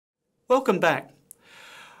Welcome back.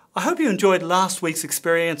 I hope you enjoyed last week's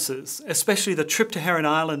experiences, especially the trip to Heron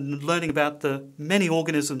Island and learning about the many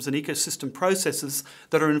organisms and ecosystem processes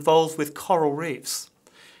that are involved with coral reefs.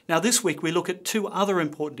 Now this week we look at two other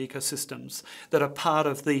important ecosystems that are part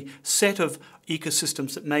of the set of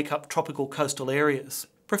ecosystems that make up tropical coastal areas.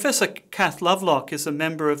 Professor Kath Lovelock is a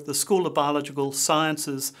member of the School of Biological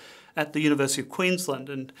Sciences at the University of Queensland,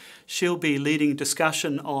 and she'll be leading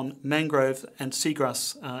discussion on mangrove and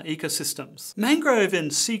seagrass ecosystems. Mangrove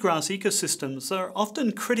and seagrass ecosystems are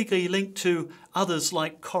often critically linked to others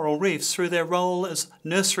like coral reefs through their role as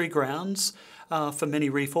nursery grounds for many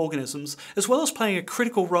reef organisms, as well as playing a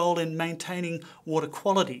critical role in maintaining water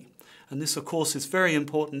quality. And this, of course, is very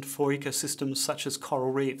important for ecosystems such as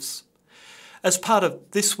coral reefs. As part of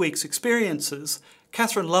this week's experiences,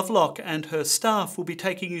 Catherine Lovelock and her staff will be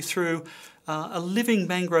taking you through a living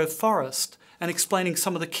mangrove forest and explaining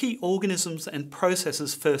some of the key organisms and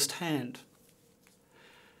processes firsthand.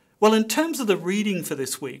 Well, in terms of the reading for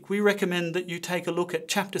this week, we recommend that you take a look at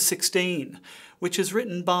Chapter 16, which is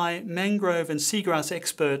written by mangrove and seagrass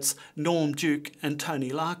experts Norm Duke and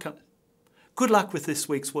Tony Larkham. Good luck with this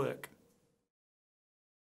week's work.